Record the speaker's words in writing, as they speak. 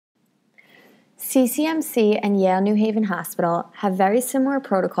CCMC and Yale New Haven Hospital have very similar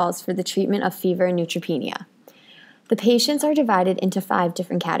protocols for the treatment of fever and neutropenia. The patients are divided into 5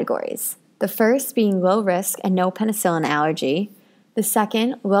 different categories. The first being low risk and no penicillin allergy. The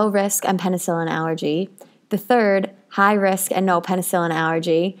second, low risk and penicillin allergy. The third, high risk and no penicillin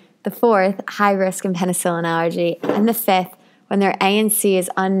allergy. The fourth, high risk and penicillin allergy. And the fifth, when their ANC is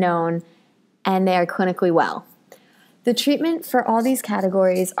unknown and they are clinically well. The treatment for all these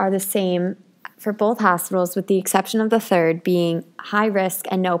categories are the same for both hospitals, with the exception of the third being high risk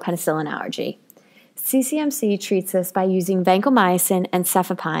and no penicillin allergy. CCMC treats this by using vancomycin and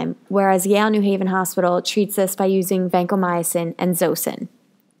cefepime, whereas Yale New Haven Hospital treats this by using vancomycin and Zosyn.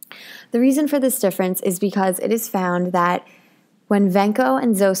 The reason for this difference is because it is found that when Vanco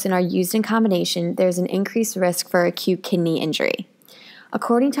and Zosyn are used in combination, there's an increased risk for acute kidney injury.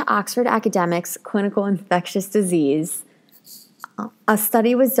 According to Oxford Academics Clinical Infectious Disease, a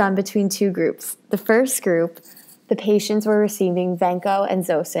study was done between 2 groups. The first group, the patients were receiving Vanco and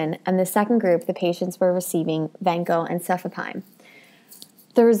Zosyn, and the second group, the patients were receiving Vanco and cefepime.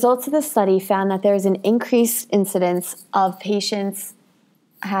 The results of the study found that there is an increased incidence of patients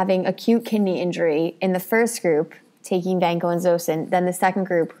having acute kidney injury in the first group taking Vanco and Zosyn than the second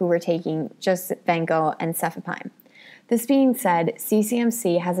group who were taking just Vanco and cefepime. This being said,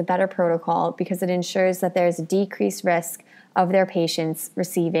 CCMC has a better protocol because it ensures that there is a decreased risk of their patients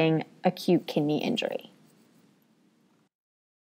receiving acute kidney injury.